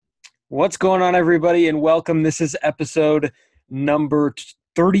What's going on, everybody, and welcome. This is episode number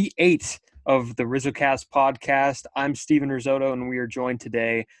 38 of the RizzoCast podcast. I'm Steven Risotto, and we are joined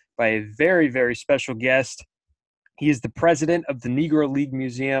today by a very, very special guest. He is the president of the Negro League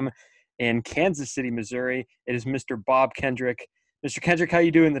Museum in Kansas City, Missouri. It is Mr. Bob Kendrick. Mr. Kendrick, how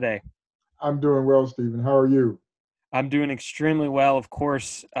you doing today? I'm doing well, Stephen. How are you? I'm doing extremely well. Of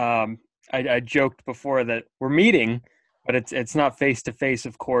course, I joked before that we're meeting, but it's not face to face,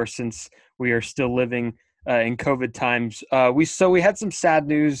 of course, since we are still living in COVID times. We had some sad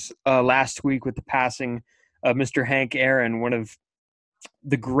news last week with the passing of Mr. Hank Aaron, one of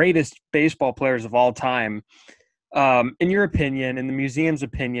the greatest baseball players of all time. In your opinion, in the museum's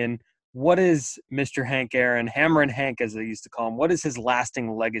opinion, what is Mr. Hank Aaron, Hammer and Hank as they used to call him? What is his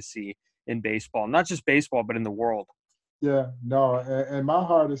lasting legacy in baseball? Not just baseball, but in the world. Yeah, no, and my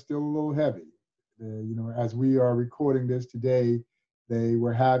heart is still a little heavy. As we are recording this today, they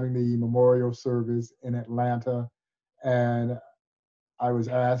were having the memorial service in Atlanta, and I was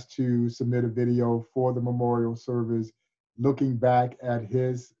asked to submit a video for the memorial service, looking back at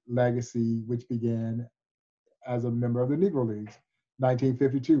his legacy, which began as a member of the Negro Leagues,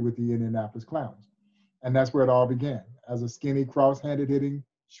 1952 with the Indianapolis Clowns. And that's where it all began, as a skinny cross-handed hitting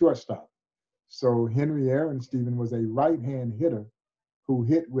shortstop. So Henry Aaron, Stephen, was a right-hand hitter who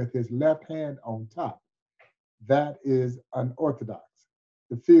hit with his left hand on top. That is unorthodox.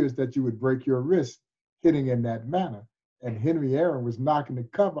 The fear is that you would break your wrist hitting in that manner. And Henry Aaron was knocking the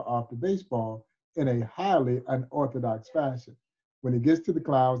cover off the baseball in a highly unorthodox fashion. When he gets to the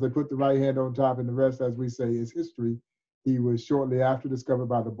Clowns, they put the right hand on top, and the rest, as we say, is history. He was shortly after discovered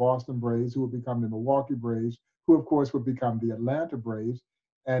by the Boston Braves, who would become the Milwaukee Braves, who, of course, would become the Atlanta Braves.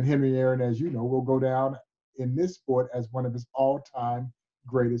 And Henry Aaron, as you know, will go down in this sport as one of his all-time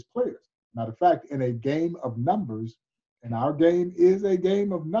greatest players. Matter of fact, in a game of numbers, and our game is a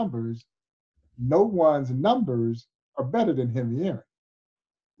game of numbers, no one's numbers are better than Henry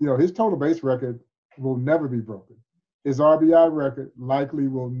Aaron. His total base record will never be broken. His RBI record likely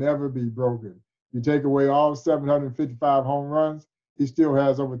will never be broken. You take away all 755 home runs, he still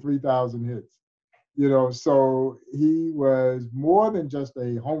has over 3,000 hits. So he was more than just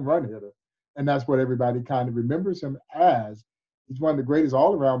a home run hitter. And that's what everybody kind of remembers him as. He's one of the greatest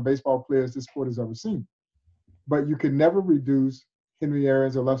all-around baseball players this sport has ever seen. But you can never reduce Henry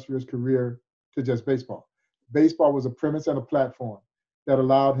Aaron's illustrious career to just baseball. Baseball was a premise and a platform that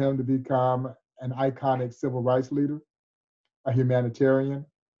allowed him to become an iconic civil rights leader, a humanitarian,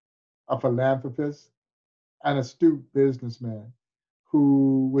 a philanthropist, an astute businessman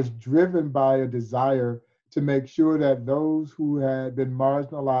who was driven by a desire to make sure that those who had been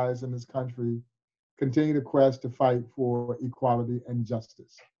marginalized in this country continue to quest to fight for equality and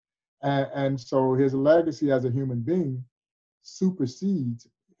justice. And so his legacy as a human being supersedes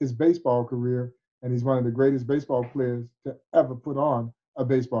his baseball career, and he's one of the greatest baseball players to ever put on a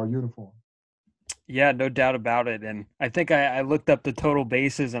baseball uniform. Yeah, no doubt about it. And I think I looked up the total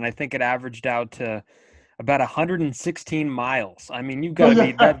bases, and I think it averaged out to about 116 miles. I mean, you've got to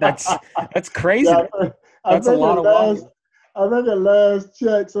be that's crazy. Yeah, I That's a think lot at of walking. last, I think at last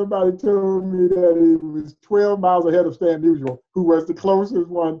check, somebody told me that he was 12 miles ahead of Stan Musial, who was the closest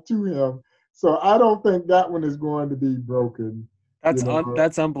one to him. So I don't think that one is going to be broken. You know.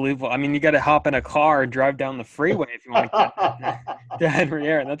 That's unbelievable. I mean, you got to hop in a car and drive down the freeway if you want to get to Henry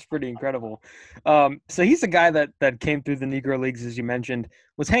Aaron. That's pretty incredible. So he's a guy that came through the Negro Leagues, as you mentioned.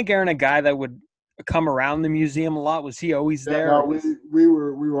 Was Hank Aaron a guy that would come around the museum a lot? Was he always Yeah, there? no, Or was we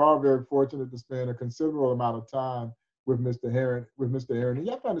were all very fortunate to spend a considerable amount of time with Mr. Aaron. And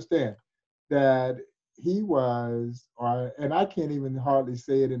you have to understand that he was, and I can't even hardly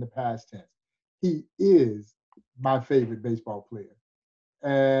say it in the past tense. He is my favorite baseball player,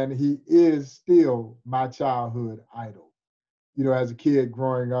 and he is still my childhood idol. As a kid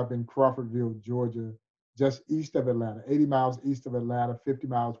growing up in Crawfordville, Georgia, just east of Atlanta, 80 miles east of Atlanta, 50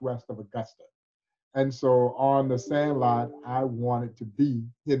 miles west of Augusta. And so on the Sandlot, I wanted to be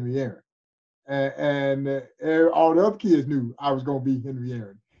Henry Aaron. And all the other kids knew I was going to be Henry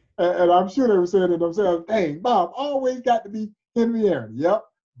Aaron. And I'm sure they were saying to themselves, dang, Bob always got to be Henry Aaron. Yep,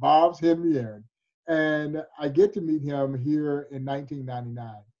 Bob's Henry Aaron. And I get to meet him here in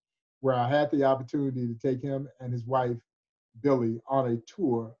 1999, where I had the opportunity to take him and his wife, Billy, on a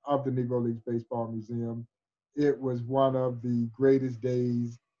tour of the Negro Leagues Baseball Museum. It was one of the greatest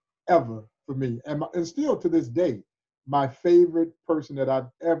days ever for me. And still to this day, my favorite person that I've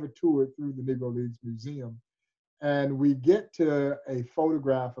ever toured through the Negro Leagues Museum. And we get to a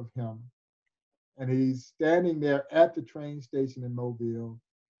photograph of him, and he's standing there at the train station in Mobile.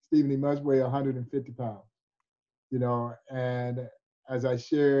 Stephen, he must weigh 150 pounds, and as I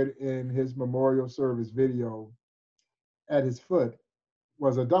shared in his memorial service video, at his foot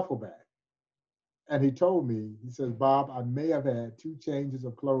was a duffel bag. And he told me, he says, Bob, I may have had 2 changes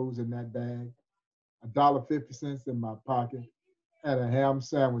of clothes in that bag, $1.50 in my pocket, and a ham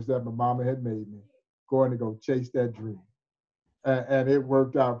sandwich that my mama had made me, going to go chase that dream. And it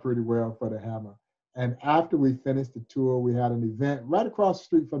worked out pretty well for the Hammer. And after we finished the tour, we had an event right across the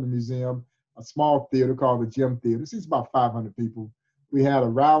street from the museum, a small theater called the Gym Theater. It's about 500 people. We had a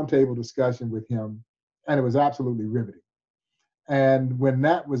roundtable discussion with him, and it was absolutely riveting. And when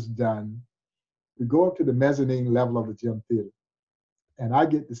that was done, we go up to the mezzanine level of the Gym Theater, and I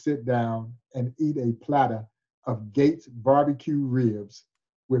get to sit down and eat a platter of Gates barbecue ribs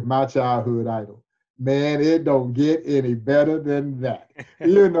with my childhood idol. Man, it don't get any better than that,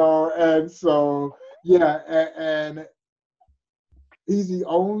 And so, yeah, and he's the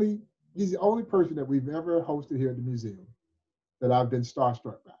only person that we've ever hosted here at the museum that I've been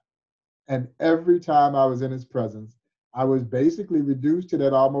starstruck by. And every time I was in his presence, I was basically reduced to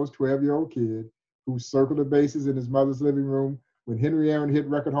that almost 12-year-old kid who circled the bases in his mother's living room when Henry Aaron hit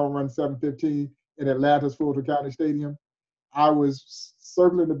record home run 715 in Atlanta's Fulton County Stadium. I was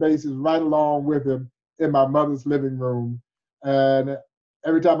circling the bases right along with him in my mother's living room. And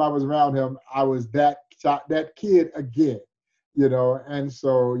every time I was around him, I was that kid again, And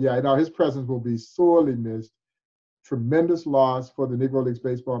so, yeah, his presence will be sorely missed. Tremendous loss for the Negro Leagues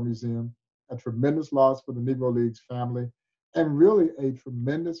Baseball Museum, a tremendous loss for the Negro Leagues family, and really a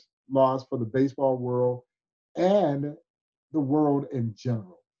tremendous loss for the baseball world and the world in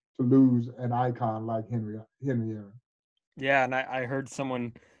general to lose an icon like Henry Aaron. Yeah, and I heard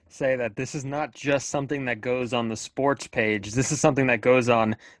someone say that this is not just something that goes on the sports page. This is something that goes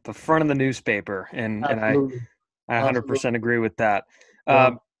on the front of the newspaper, and Absolutely. I 100% agree with that.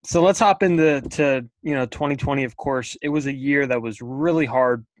 Yeah. So let's hop into 2020. Of course, it was a year that was really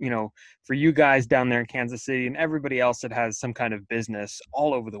hard, for you guys down there in Kansas City and everybody else that has some kind of business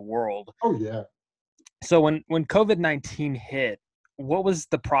all over the world. Oh yeah. So when COVID-19 hit, what was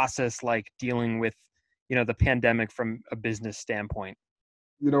the process like dealing with the pandemic from a business standpoint?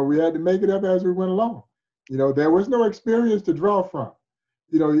 We had to make it up as we went along. There was no experience to draw from.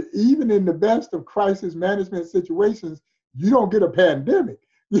 Even in the best of crisis management situations, you don't get a pandemic.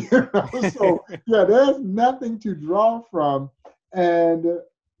 So yeah, there's nothing to draw from. And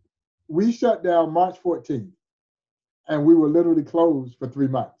we shut down March 14th, and we were literally closed for 3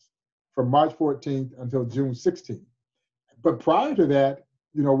 months, from March 14th until June 16th. But prior to that,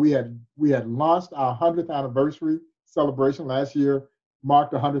 we had launched our 100th anniversary celebration last year,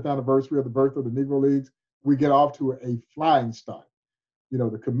 marked the 100th anniversary of the birth of the Negro Leagues. We get off to a flying start.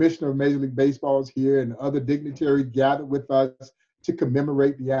 The commissioner of Major League Baseball is here, and other dignitaries gathered with us to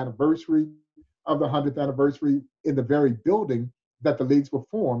commemorate the anniversary of the 100th anniversary in the very building that the leagues were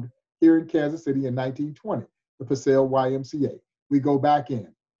formed here in Kansas City in 1920, the Paseo YMCA. We go back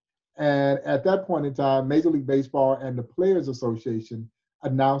in. And at that point in time, Major League Baseball and the Players Association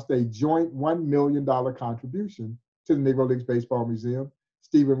announced a joint $1 million contribution to the Negro Leagues Baseball Museum.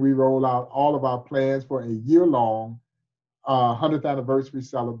 Stephen, we roll out all of our plans for a year-long 100th anniversary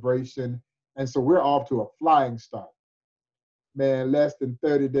celebration. And so we're off to a flying start. Man, less than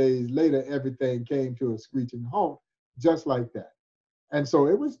 30 days later, everything came to a screeching halt, just like that. And so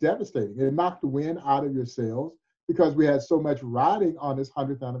it was devastating. It knocked the wind out of your sails because we had so much riding on this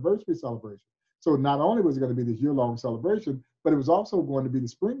 100th anniversary celebration. So not only was it going to be this year-long celebration, but it was also going to be the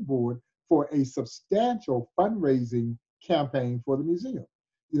springboard for a substantial fundraising campaign for the museum.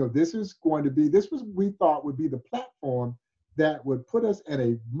 This was we thought would be the platform that would put us in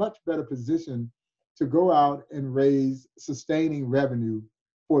a much better position to go out and raise sustaining revenue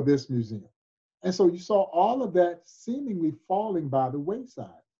for this museum. And so you saw all of that seemingly falling by the wayside.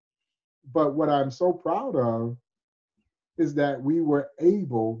 But what I'm so proud of is that we were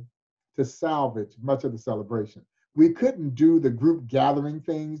able to salvage much of the celebration. We couldn't do the group gathering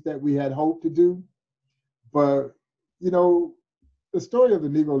things that we had hoped to do, but the story of the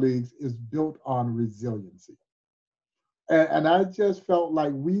Negro Leagues is built on resiliency. And I just felt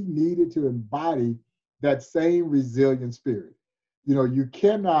like we needed to embody that same resilient spirit. You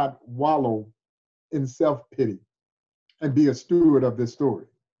cannot wallow in self-pity and be a steward of this story,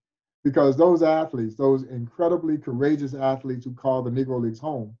 because those athletes, those incredibly courageous athletes who call the Negro Leagues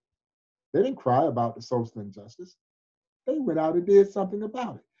home, they didn't cry about the social injustice. They went out and did something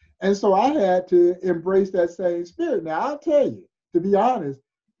about it. And so I had to embrace that same spirit. Now, I'll tell you, to be honest,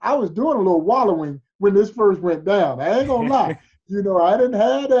 I was doing a little wallowing when this first went down. I ain't gonna lie. I didn't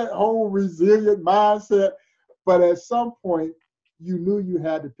have that whole resilient mindset, but at some point, you knew you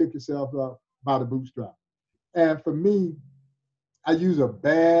had to pick yourself up by the bootstrap. And for me, I use a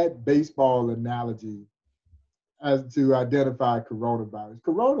bad baseball analogy as to identify coronavirus.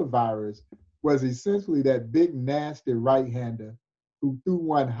 Coronavirus was essentially that big, nasty right-hander who threw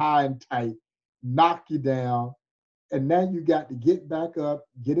one high and tight, knocked you down, and now you got to get back up,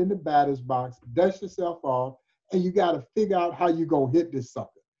 get in the batter's box, dust yourself off, and you got to figure out how you're going to hit this sucker.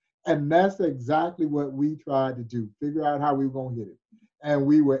 And that's exactly what we tried to do, figure out how we were going to hit it. And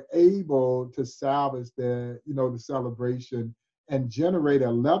we were able to salvage the celebration and generate a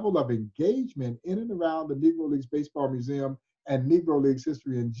level of engagement in and around the Negro Leagues Baseball Museum and Negro Leagues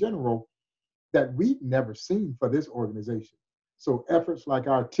history in general that we've never seen for this organization. So efforts like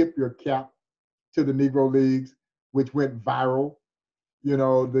our Tip Your Cap to the Negro Leagues, which went viral,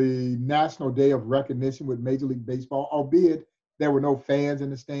 the National Day of Recognition with Major League Baseball, albeit there were no fans in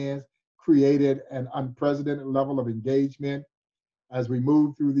the stands, created an unprecedented level of engagement. As we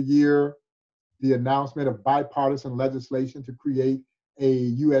moved through the year, the announcement of bipartisan legislation to create a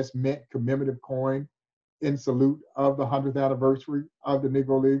U.S. Mint commemorative coin in salute of the 100th anniversary of the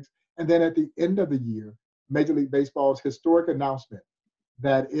Negro Leagues. And then at the end of the year, Major League Baseball's historic announcement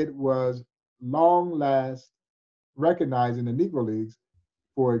that it was long last recognizing the Negro Leagues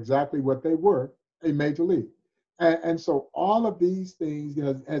for exactly what they were, a major league. And so all of these things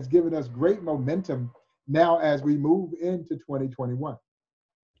has given us great momentum now as we move into 2021.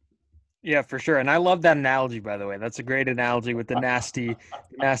 Yeah, for sure. And I love that analogy, by the way. That's a great analogy with the nasty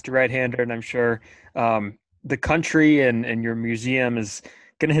right-hander. And I'm sure the country and your museum is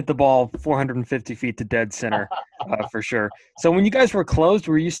going to hit the ball 450 feet to dead center for sure. So when you guys were closed,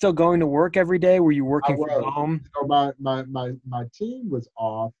 were you still going to work every day? Were you I working from was. home? So my team was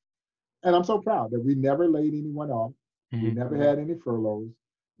off, and I'm so proud that we never laid anyone off. We Mhm. never had any furloughs.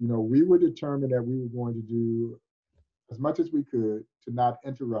 We were determined that we were going to do as much as we could to not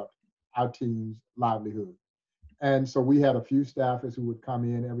interrupt our team's livelihood. And so we had a few staffers who would come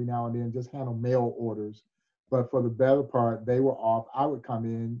in every now and then, just handle mail orders. But for the better part, they were off. I would come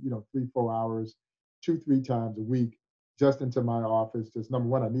in, 3, 4 hours, 2, 3 times a week, just into my office. Just number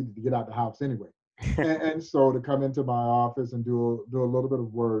one, I needed to get out the house anyway. And so to come into my office and do a little bit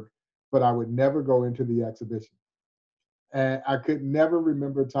of work, but I would never go into the exhibition. And I could never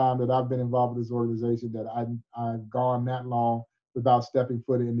remember a time that I've been involved with this organization that I've gone that long without stepping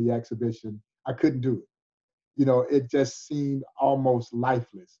foot in the exhibition. I couldn't do it. It just seemed almost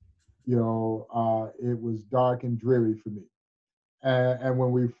lifeless. It was dark and dreary for me. And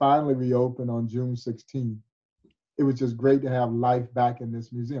when we finally reopened on June 16th, it was just great to have life back in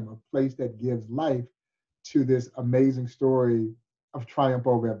this museum, a place that gives life to this amazing story of triumph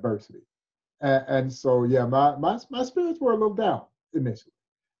over adversity. And so, yeah, my spirits were a little down initially.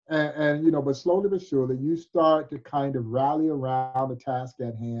 But slowly but surely, you start to kind of rally around the task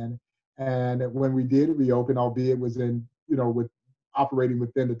at hand. And when we did reopen, albeit was with operating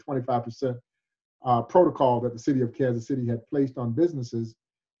within the 25% protocol that the city of Kansas City had placed on businesses,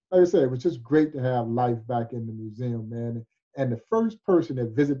 like I said, it was just great to have life back in the museum, man. And the first person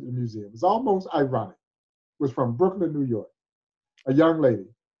that visited the museum, was almost ironic, was from Brooklyn, New York, a young lady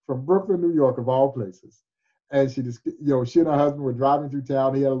from Brooklyn, New York, of all places. And she and her husband were driving through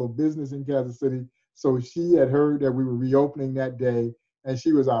town. He had a little business in Kansas City. So she had heard that we were reopening that day, and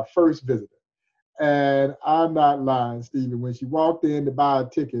she was our first visitor. And I'm not lying, Stephen, when she walked in to buy a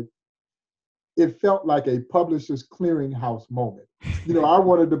ticket, it felt like a publisher's clearinghouse moment. I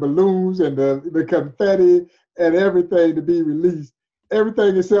wanted the balloons and the confetti and everything to be released.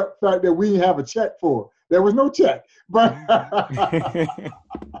 Everything except the fact that we didn't have a check for. There was no check. But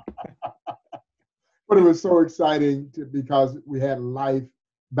but it was so exciting because we had life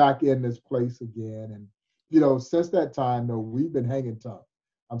back in this place again. And, since that time, though, we've been hanging tough.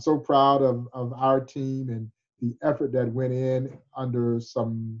 I'm so proud of our team and the effort that went in under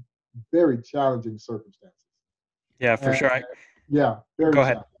some very challenging circumstances. Yeah, for And, sure. yeah, very Go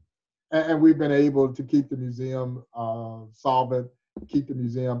ahead. challenging. And we've been able to keep the museum solvent, keep the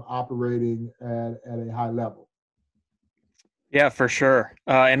museum operating at a high level. Yeah, for sure.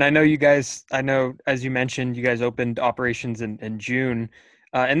 And I know, as you mentioned, you guys opened operations in June.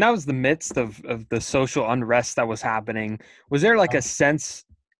 And that was the midst of the social unrest that was happening. Was there like a sense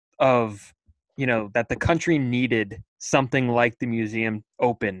of, that the country needed something like the museum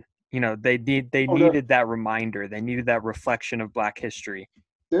open? They Oh, there, needed that reminder. They needed that reflection of Black history.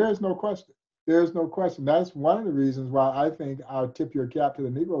 there is no question. There's no question. That's one of the reasons why I think our Tip Your Cap to the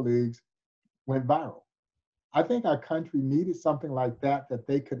Negro Leagues went viral. I think our country needed something like that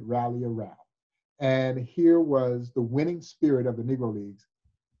they could rally around. And here was the winning spirit of the Negro Leagues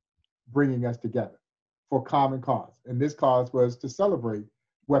bringing us together for common cause. And this cause was to celebrate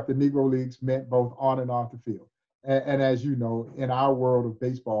what the Negro Leagues meant both on and off the field. And as you know, in our world of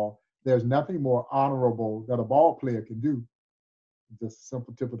baseball, there's nothing more honorable that a ball player can do. Just a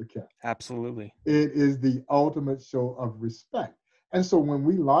simple tip of the cap. Absolutely. It is the ultimate show of respect. And so when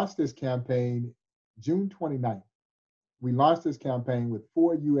we launched this campaign, June 29th, we launched this campaign with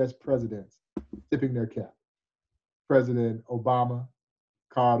 4 U.S. presidents tipping their cap. President Obama,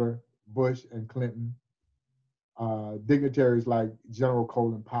 Carter, Bush, and Clinton, dignitaries like General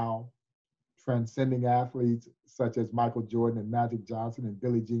Colin Powell, transcending athletes such as Michael Jordan and Magic Johnson and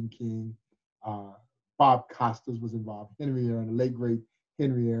Billie Jean King. Bob Costas was involved. Henry Aaron, the late great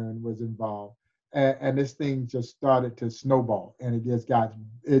Henry Aaron, was involved. And this thing just started to snowball, and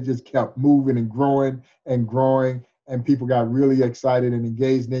it just kept moving and growing and growing, and people got really excited and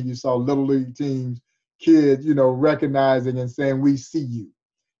engaged. And then you saw little league teams, kids, recognizing and saying, "We see you,"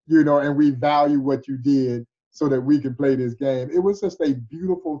 and we value what you did so that we can play this game. It was just a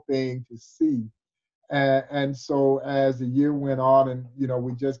beautiful thing to see. And so as the year went on, and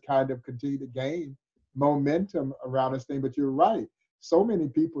we just kind of continued to gain momentum around this thing. But you're right. So many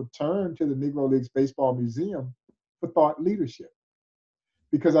people turn to the Negro Leagues Baseball Museum for thought leadership.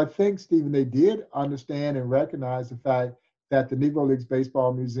 Because I think, Stephen, they did understand and recognize the fact that the Negro Leagues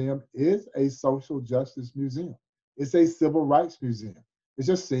Baseball Museum is a social justice museum. It's a civil rights museum. It's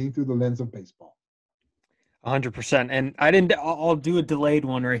just seen through the lens of baseball. 100%. And I didn't, I'll do a delayed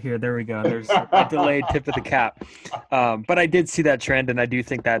one right here. There we go. There's a delayed tip of the cap. But I did see that trend, and I do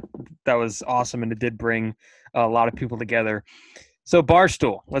think that was awesome, and it did bring a lot of people together. So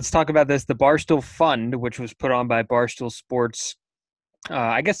Barstool, let's talk about this. The Barstool Fund, which was put on by Barstool Sports,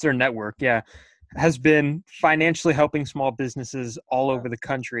 I guess their network, has been financially helping small businesses all over the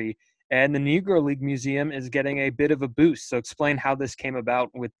country. And the Negro League Museum is getting a bit of a boost. So explain how this came about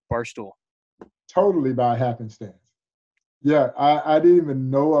with Barstool. Totally by happenstance. Yeah, I didn't even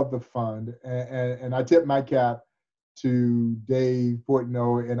know of the fund. And I tip my cap to Dave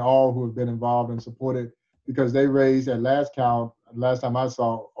Portnoy and all who have been involved and supported, because they raised, at last count, last time I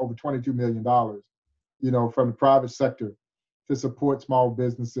saw, over $22 million, from the private sector to support small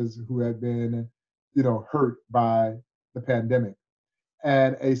businesses who had been, hurt by the pandemic.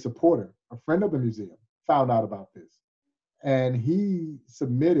 And a supporter, a friend of the museum, found out about this. And he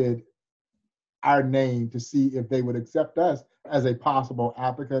submitted our name to see if they would accept us as a possible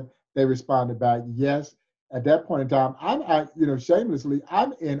applicant. They responded back, yes. At that point in time, shamelessly,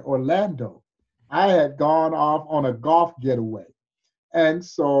 I'm in Orlando. I had gone off on a golf getaway. And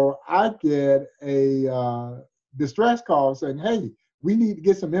so I get a distress call saying, hey, we need to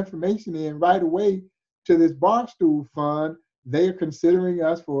get some information in right away to this Barstool Fund. They are considering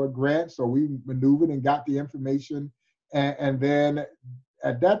us for a grant. So we maneuvered and got the information. And then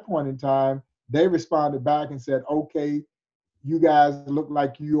at that point in time, they responded back and said, okay, you guys look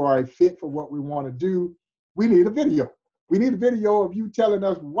like you are a fit for what we want to do. We need a video. We need a video of you telling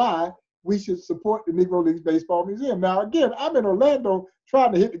us why we should support the Negro Leagues Baseball Museum. Now, again, I'm in Orlando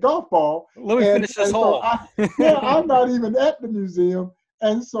trying to hit the golf ball. Let me finish this hole. I'm not even at the museum.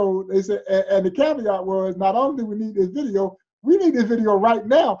 And so they said, and the caveat was, not only do we need this video, we need this video right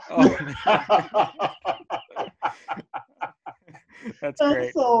now. Oh. That's great.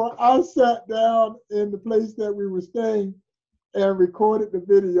 And so I sat down in the place that we were staying and recorded the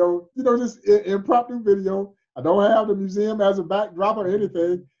video, just impromptu video. I don't have the museum as a backdrop or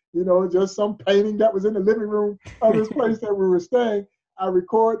anything, just some painting that was in the living room of this place that we were staying. I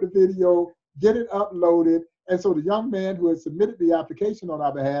record the video, get it uploaded. And so the young man who had submitted the application on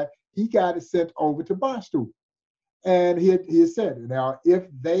our behalf, he got it sent over to Barstool. And he had said, now, if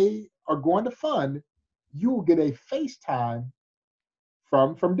they are going to fund, you will get a FaceTime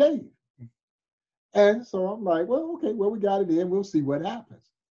from Dave. And so I'm like, well, okay, we got it in. We'll see what happens.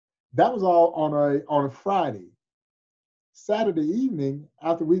 That was all on a Friday. Saturday evening,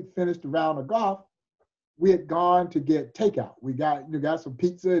 after we finished a round of golf, we had gone to get takeout. We got some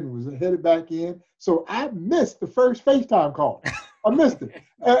pizza and was headed back in. So I missed the first FaceTime call. I missed it.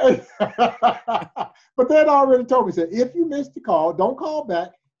 But they'd already told me, said, if you missed the call, don't call back.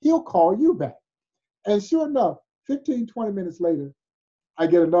 He'll call you back. And sure enough, 15, 20 minutes later, I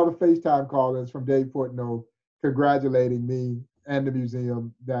get another FaceTime call that's from Dave Portnoy congratulating me and the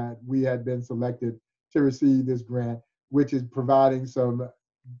museum that we had been selected to receive this grant, which is providing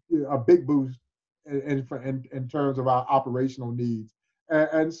a big boost in terms of our operational needs.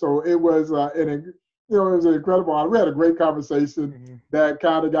 And so it was it was an incredible honor. We had a great conversation that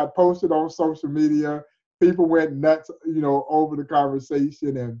kind of got posted on social media. People went nuts, over the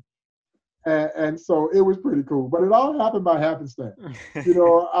conversation, and so it was pretty cool. But it all happened by happenstance.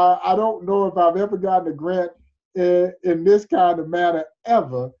 I don't know if I've ever gotten a grant in this kind of manner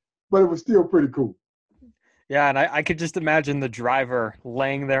ever, but it was still pretty cool. Yeah, and I could just imagine the driver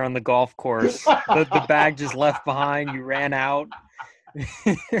laying there on the golf course, the bag just left behind, you ran out.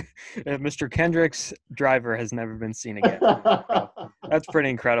 Mr. Kendrick's driver has never been seen again. So that's pretty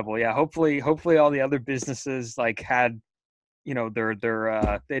incredible. Yeah, hopefully all the other businesses like had,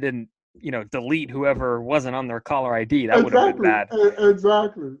 their they didn't, delete whoever wasn't on their caller ID. That would have been Exactly, bad.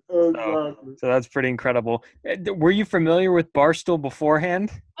 exactly, So exactly. so that's pretty incredible. Were you familiar with Barstool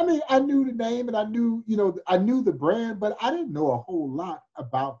beforehand? I mean, I knew the name and I knew, I knew the brand, but I didn't know a whole lot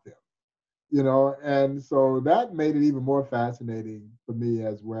about them, and so that made it even more fascinating for me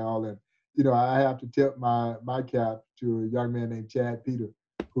as well. And, I have to tip my cap to a young man named Chad Peter,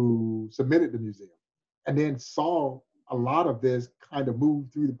 who submitted the museum and then saw a lot of this kind of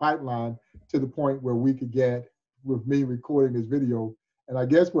move through the pipeline to the point where we could get with me recording this video. And I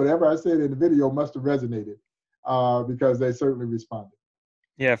guess whatever I said in the video must have resonated because they certainly responded.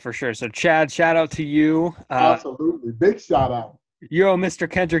 Yeah, for sure. So Chad, shout out to you. Absolutely. Big shout out. Yo, Mr.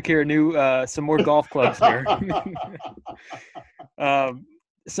 Kendrick here knew some more golf clubs here.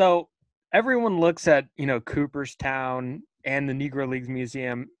 So everyone looks at, Cooperstown and the Negro Leagues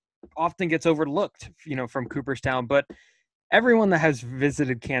Museum often gets overlooked, from Cooperstown, but everyone that has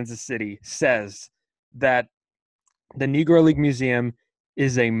visited Kansas City says that the Negro League Museum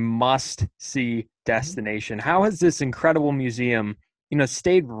is a must-see destination. How has this incredible museum,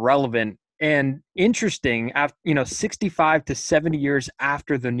 stayed relevant and interesting after, 65 to 70 years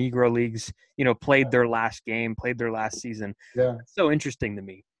after the Negro Leagues, played their last game, played their last season? Yeah. It's so interesting to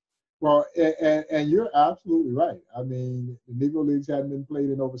me. Well, and you're absolutely right. I mean, the Negro Leagues hadn't been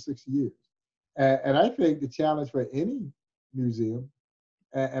played in over 60 years. And I think the challenge for any museum,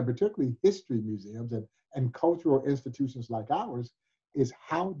 and particularly history museums and cultural institutions like ours, is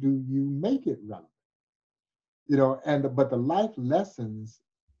how do you make it relevant? But the life lessons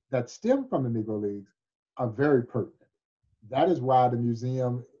that stem from the Negro Leagues are very pertinent. That is why the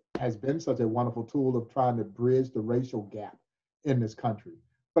museum has been such a wonderful tool of trying to bridge the racial gap in this country.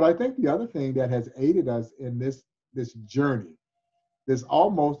 But I think the other thing that has aided us in this journey, this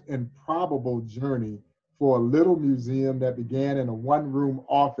almost improbable journey for a little museum that began in a one-room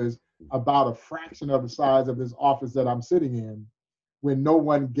office about a fraction of the size of this office that I'm sitting in, when no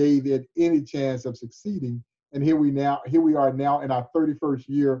one gave it any chance of succeeding. And here we are now in our 31st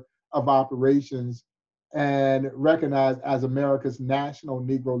year of operations and recognized as America's National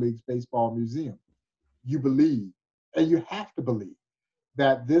Negro Leagues Baseball Museum. You believe, and you have to believe,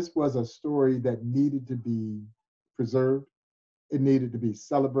 that this was a story that needed to be preserved. It needed to be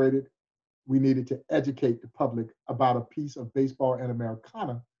celebrated. We needed to educate the public about a piece of baseball and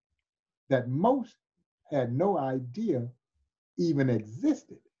Americana that most had no idea even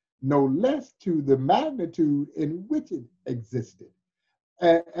existed, no less to the magnitude in which it existed.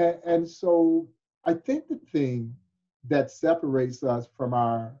 And so I think the thing that separates us from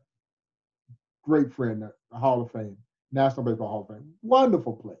our great friend, the Hall of Fame, National Baseball Hall of Fame,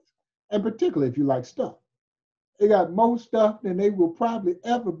 wonderful place. And particularly if you like stuff. They got more stuff than they will probably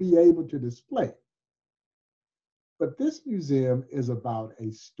ever be able to display. But this museum is about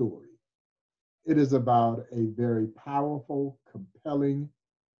a story. It is about a very powerful, compelling,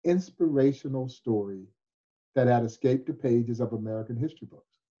 inspirational story that had escaped the pages of American history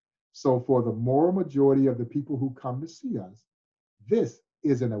books. So for the moral majority of the people who come to see us, this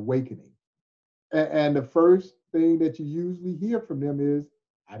is an awakening. And the first thing that you usually hear from them is,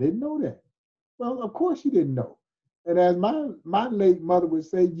 I didn't know that. Well, of course you didn't know. And as my late mother would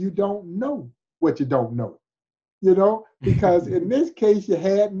say, you don't know what you don't know, because in this case, you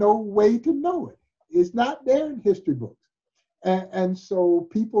had no way to know it. It's not there in history books. And so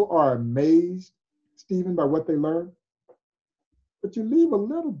people are amazed, Stephen, by what they learn, but you leave a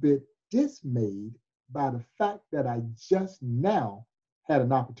little bit dismayed by the fact that I just now had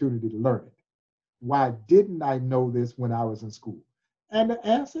an opportunity to learn it. Why didn't I know this when I was in school? And the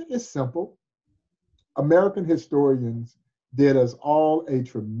answer is simple. American historians did us all a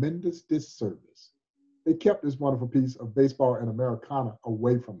tremendous disservice. They kept this wonderful piece of baseball and Americana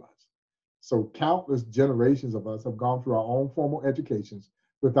away from us. So countless generations of us have gone through our own formal educations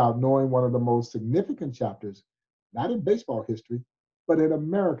without knowing one of the most significant chapters, not in baseball history, but in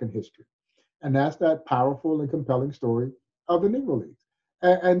American history. And that's that powerful and compelling story of the Negro Leagues.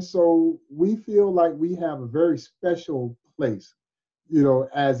 And so we feel like we have a very special place,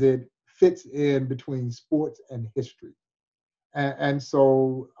 as it fits in between sports and history. And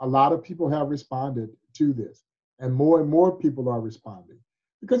so a lot of people have responded to this, and more people are responding.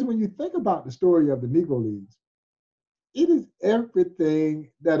 Because when you think about the story of the Negro Leagues, it is everything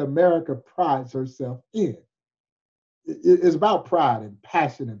that America prides herself in. It is about pride and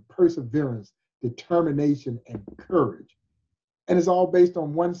passion and perseverance determination, and courage. And it's all based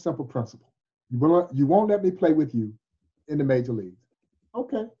on one simple principle. You won't let me play with you in the major leagues.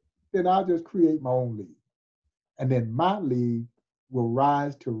 Okay, then I'll just create my own league. And then my league will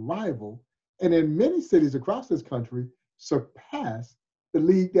rise to rival, and in many cities across this country, surpass the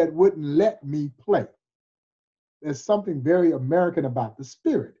league that wouldn't let me play. There's something very American about the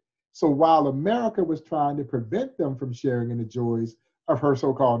spirit. So while America was trying to prevent them from sharing in the joys of her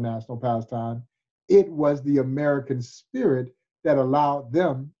so-called national pastime, it was the American spirit that allowed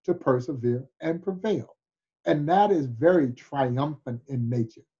them to persevere and prevail. And that is very triumphant in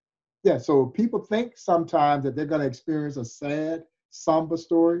nature. Yeah, so people think sometimes that they're going to experience a sad, somber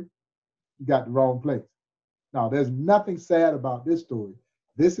story. You got the wrong place. Now, there's nothing sad about this story.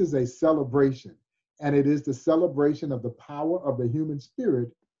 This is a celebration, and it is the celebration of the power of the human spirit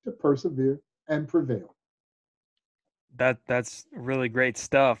to persevere and prevail. That's really great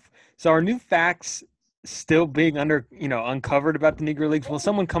stuff. So are new facts still being uncovered about the Negro Leagues? Will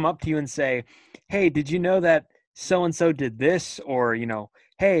someone come up to you and say, "Hey, did you know that so and so did this?" Or,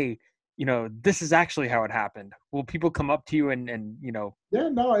 "Hey, this is actually how it happened." Will people come up to you and. Yeah,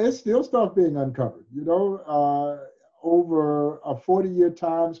 no, it's still stuff being uncovered. Over a 40-year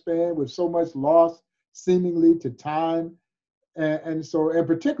time span with so much loss seemingly to time. And so, and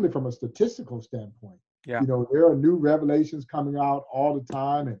particularly from a statistical standpoint, Yeah. there are new revelations coming out all the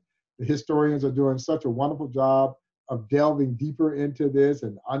time, and the historians are doing such a wonderful job of delving deeper into this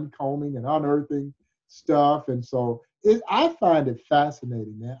and uncombing and unearthing stuff. And so I find it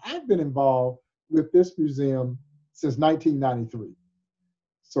fascinating, man. I've been involved with this museum since 1993.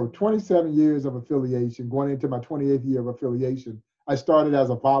 So 27 years of affiliation, going into my 28th year of affiliation. I started as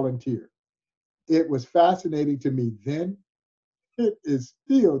a volunteer. It was fascinating to me then. It is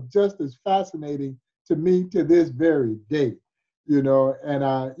still just as fascinating to me to this very day. And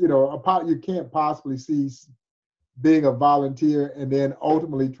you can't possibly see being a volunteer and then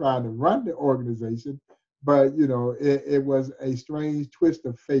ultimately trying to run the organization. But, it was a strange twist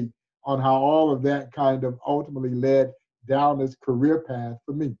of fate on how all of that kind of ultimately led down this career path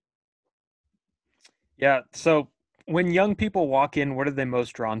for me. Yeah. So when young people walk in, what are they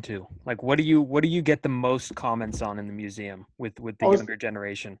most drawn to? Like, what do you get the most comments on in the museum with the Oh, younger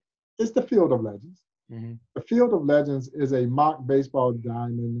generation? it's the Field of Legends. Hmm. The Field of Legends is a mock baseball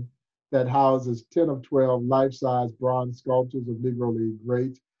diamond that houses 10 of 12 life-size bronze sculptures of Negro League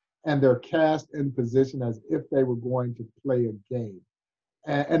greats, and they're cast in position as if they were going to play a game.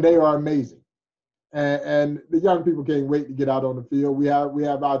 And they are amazing. And the young people can't wait to get out on the field. We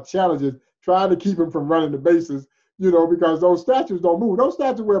have our challenges trying to keep them from running the bases, because those statues don't move. Those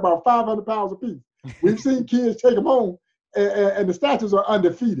statues weigh about 500 pounds apiece. We've seen kids take them home, and the statues are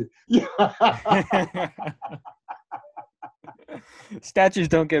undefeated. Statues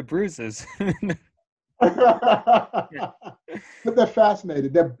don't get bruises. But they're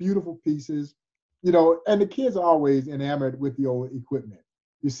fascinated. They're beautiful pieces, and the kids are always enamored with the old equipment.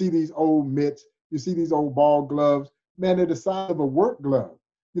 You see these old mitts, you see these old ball gloves. Man, they're the size of a work glove.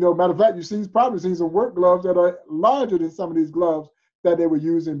 Matter of fact, probably seen some work gloves that are larger than some of these gloves that they were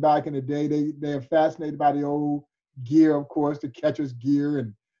using back in the day. They're fascinated by the old gear, of course, the catcher's gear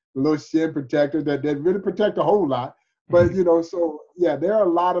and the little shin protector that really protect a whole lot. But so yeah, there are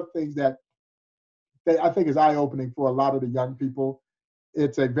a lot of things that I think is eye-opening for a lot of the young people.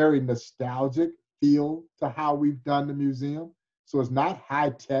 It's a very nostalgic feel to how we've done the museum. So it's not high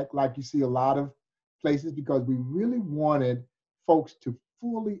tech like you see a lot of places, because we really wanted folks to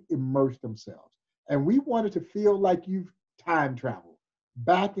fully immerse themselves. And we wanted to feel like you've time traveled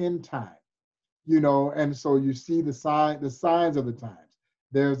back in time, and so you see the signs of the times.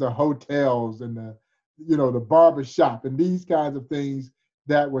 There's the hotels and the barber shop and these kinds of things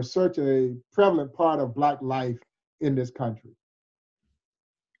that were such a prevalent part of Black life in this country.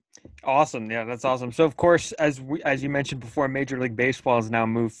 Awesome. Yeah, that's awesome. So, of course, as you mentioned before, Major League Baseball has now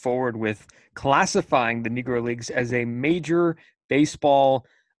moved forward with classifying the Negro Leagues as a major baseball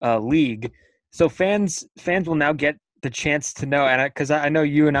league. So fans will now get the chance to know, and because I know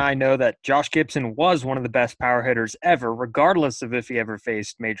you and I know that Josh Gibson was one of the best power hitters ever, regardless of if he ever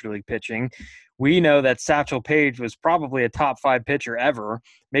faced Major League pitching. We know that Satchel Paige was probably a top 5 pitcher ever,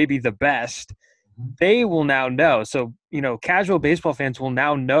 maybe the best. They will now know. So, casual baseball fans will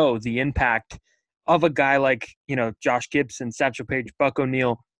now know the impact of a guy like, Josh Gibson, Satchel Paige, Buck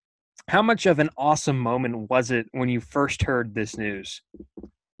O'Neil. How much of an awesome moment was it when you first heard this news?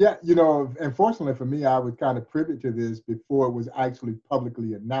 Yeah, unfortunately for me, I was kind of privy to this before it was actually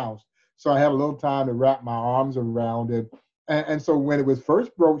publicly announced. So I had a little time to wrap my arms around it. And so when it was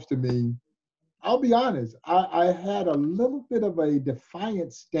first broached to me, I'll be honest, I had a little bit of a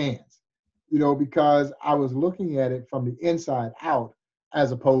defiant stance. because I was looking at it from the inside out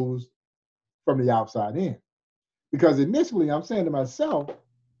as opposed from the outside in. Because initially I'm saying to myself,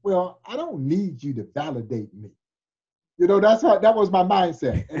 well, I don't need you to validate me. That was my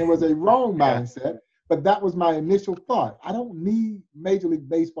mindset. And it was a wrong Yeah. mindset, but that was my initial thought. I don't need Major League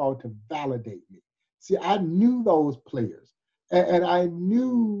Baseball to validate me. See, I knew those players, and I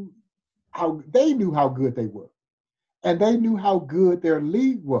knew how they knew how good they were, and they knew how good their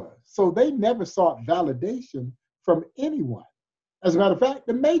league was. So they never sought validation from anyone. As a matter of fact,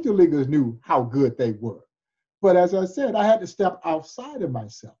 the major leaguers knew how good they were. But as I said, I had to step outside of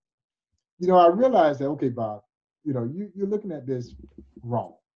myself. I realized that, okay, Bob, you're looking at this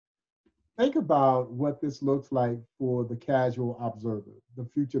wrong. Think about what this looks like for the casual observer, the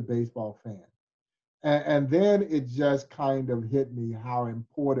future baseball fan. And then it just kind of hit me how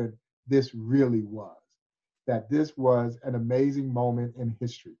important this really was, that this was an amazing moment in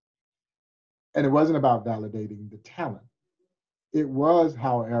history. And it wasn't about validating the talent. It was,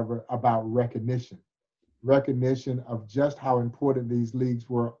 however, about recognition of just how important these leagues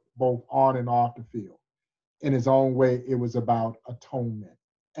were both on and off the field. In its own way, it was about atonement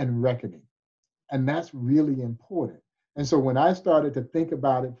and reckoning. And that's really important. And so when I started to think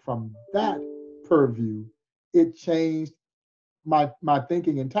about it from that purview, it changed my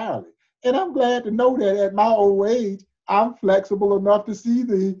thinking entirely. And I'm glad to know that at my old age, I'm flexible enough to see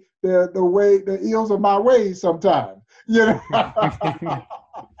the way the ills of my ways sometimes.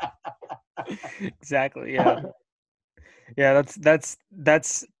 Exactly. Yeah. Yeah. That's.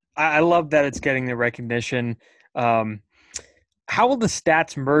 I love that it's getting the recognition. Um, how will the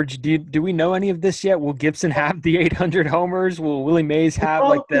stats merge? Do we know any of this yet? Will Gibson have the 800 homers? Will Willie Mays He have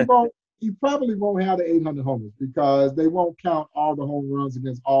like probably the? won't. He probably won't have the 800 homers because they won't count all the home runs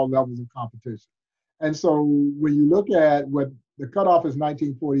against all levels of competition. And so when you look at what the cutoff is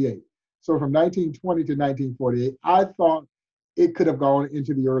 1948, so from 1920 to 1948, I thought it could have gone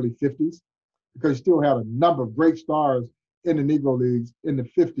into the early 50s because you still had a number of great stars in the Negro Leagues in the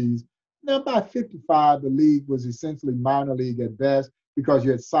 50s. Now by 55, the league was essentially minor league at best because you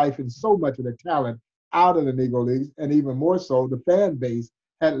had siphoned so much of the talent out of the Negro Leagues, and even more so, the fan base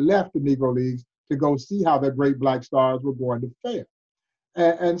had left the Negro Leagues to go see how their great black stars were going to fare.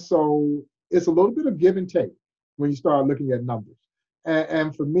 And so it's a little bit of give and take when you start looking at numbers.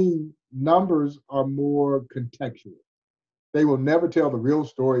 And for me, numbers are more contextual. They will never tell the real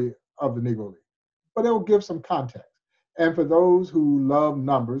story of the Negro League, but they will give some context. And for those who love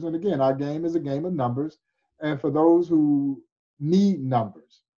numbers, and again, our game is a game of numbers, and for those who need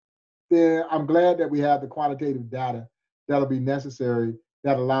numbers, then I'm glad that we have the quantitative data that'll be necessary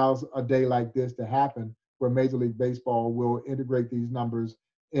that allows a day like this to happen where Major League Baseball will integrate these numbers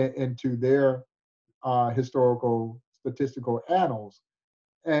into their historical statistical annals.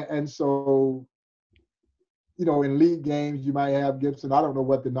 And so, in league games, you might have Gibson. I don't know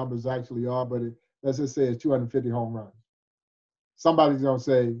what the numbers actually are, but let's just say it's 250 home runs. Somebody's going to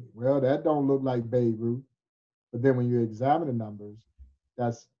say, well, that don't look like Babe Ruth. But then when you examine the numbers,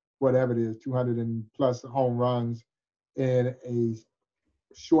 that's whatever it is, 200 and plus home runs in a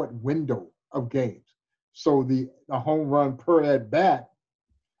short window of games. So the home run per at bat,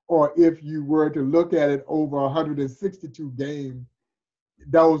 or if you were to look at it over 162 games,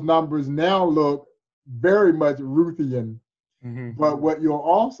 those numbers now look very much Ruthian. Mm-hmm. But what you'll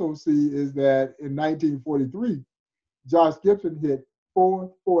also see is that in 1943, Josh Gibson hit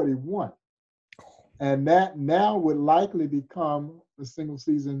 441. And that now would likely become the single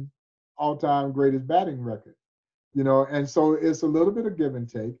season all-time greatest batting record. And so it's a little bit of give and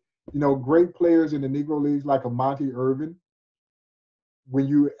take. Great players in the Negro Leagues like a Monty Irvin, when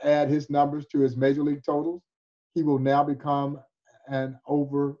you add his numbers to his major league totals, he will now become an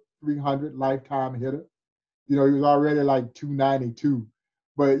over 300 lifetime hitter. He was already like 292.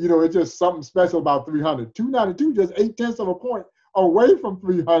 But, it's just something special about 300. 292, just 0.8 of a point away from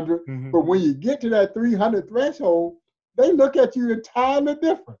 300. Mm-hmm. But when you get to that 300 threshold, they look at you entirely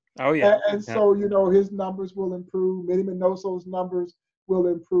different. Oh, yeah. And so, his numbers will improve. Minnie Minoso's numbers will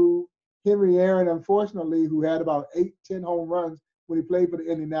improve. Henry Aaron, unfortunately, who had about 8-10 home runs when he played for the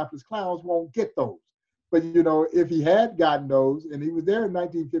Indianapolis Clowns, won't get those. But, if he had gotten those, and he was there in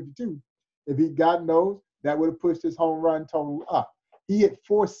 1952, if he'd gotten those, that would have pushed his home run total up. He hit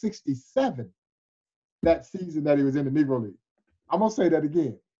 467 that season that he was in the Negro League. I'm going to say that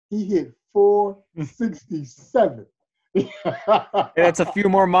again. He hit 467. That's a few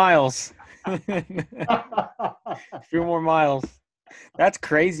more miles. A few more miles. That's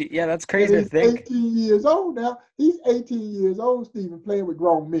crazy. Yeah, that's crazy to think. He's 18 years old now. He's 18 years old, Stephen, playing with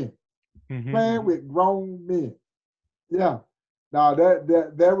grown men. Mm-hmm. Playing with grown men. Yeah. Now,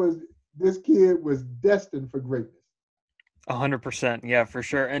 that was this kid was destined for greatness. 100%. Yeah, for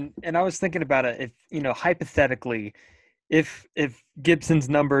sure. And I was thinking about it. If, hypothetically, if Gibson's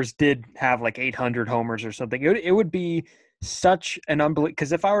numbers did have like 800 homers or something, it would be such an unbelievable.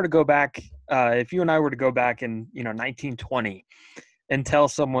 Because if I were to go back, if you and I were to go back in 1920 and tell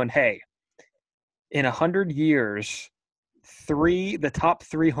someone, hey, in 100 years, the top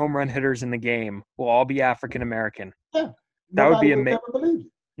three home run hitters in the game will all be African American. Yeah, That would nobody be would amazing. ever believe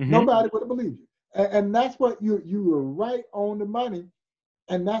you. Mm-hmm. Nobody would have believed you, and that's what you were right on the money.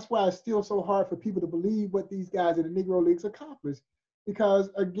 And that's why it's still so hard for people to believe what these guys in the Negro Leagues accomplished. Because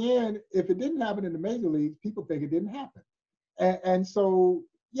again, if it didn't happen in the major leagues, people think it didn't happen. And so,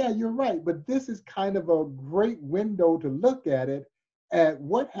 yeah, you're right. But this is kind of a great window to look at it, at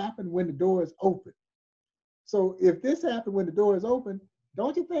what happened when the door is open. So if this happened when the door is open,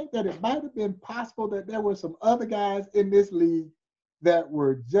 don't you think that it might have been possible that there were some other guys in this league that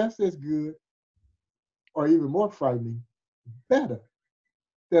were just as good or even more frightening, better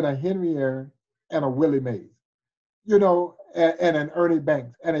than a Henry Aaron and a Willie Mays, and an Ernie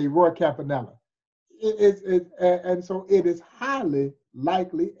Banks and a Roy Campanella. And so it is highly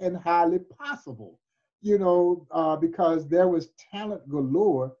likely and highly possible, because there was talent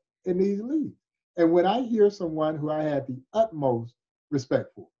galore in these leagues. And when I hear someone who I had the utmost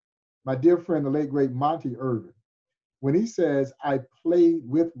respect for, my dear friend, the late great Monty Irvin, when he says, I played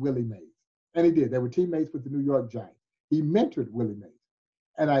with Willie Mays, and he did. They were teammates with the New York Giants. He mentored Willie Mays.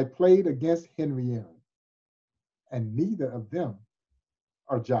 And I played against Henry Aaron. And neither of them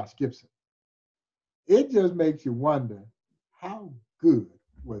are Josh Gibson. It just makes you wonder, how good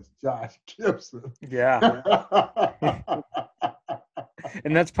was Josh Gibson? Yeah.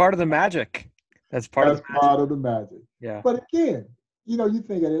 And that's part of the magic. That's part of the magic. Yeah. But again, you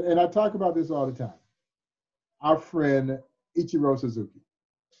think of it, and I talk about this all the time. Our friend Ichiro Suzuki,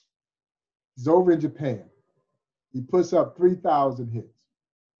 he's over in Japan. He puts up 3,000 hits,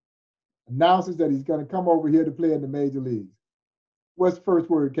 announces that he's going to come over here to play in the major leagues. What's the first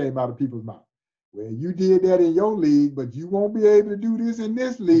word came out of people's mouth? Well, you did that in your league, but you won't be able to do this in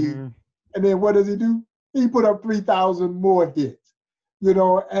this league. Mm-hmm. And then what does he do? He put up 3,000 more hits.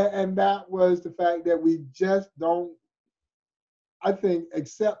 And that was the fact that we just don't, I think,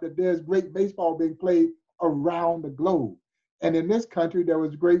 accept that there's great baseball being played around the globe. And in this country, there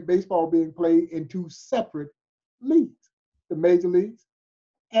was great baseball being played in two separate leagues, the major leagues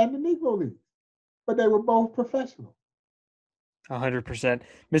and the Negro Leagues. But they were both professional. 100%.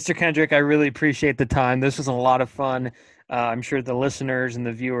 Mr. Kendrick, I really appreciate the time. This was a lot of fun. I'm sure the listeners and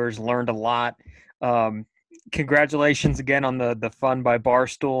the viewers learned a lot. Congratulations again on the fun by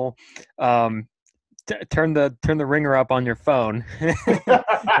Barstool. Turn the ringer up on your phone.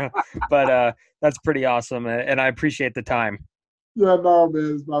 But that's pretty awesome, and I appreciate the time. Yeah, no,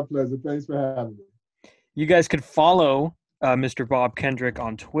 man, it's my pleasure. Thanks for having me. You guys could follow Mr. Bob Kendrick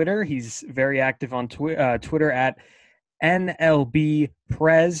on Twitter. He's very active on Twitter at NLB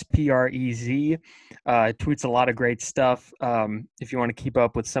Prez, Prez. Tweets a lot of great stuff if you want to keep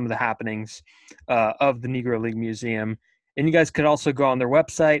up with some of the happenings of the Negro League Museum. And you guys could also go on their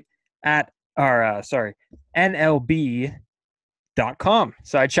website at NLB.com.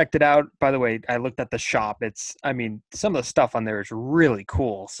 So I checked it out. By the way, I looked at the shop. Some of the stuff on there is really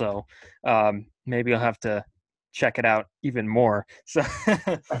cool. So maybe I'll have to check it out even more. So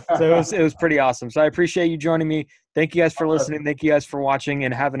it was pretty awesome. So I appreciate you joining me. Thank you guys for listening. Thank you guys for watching,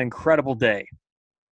 and have an incredible day.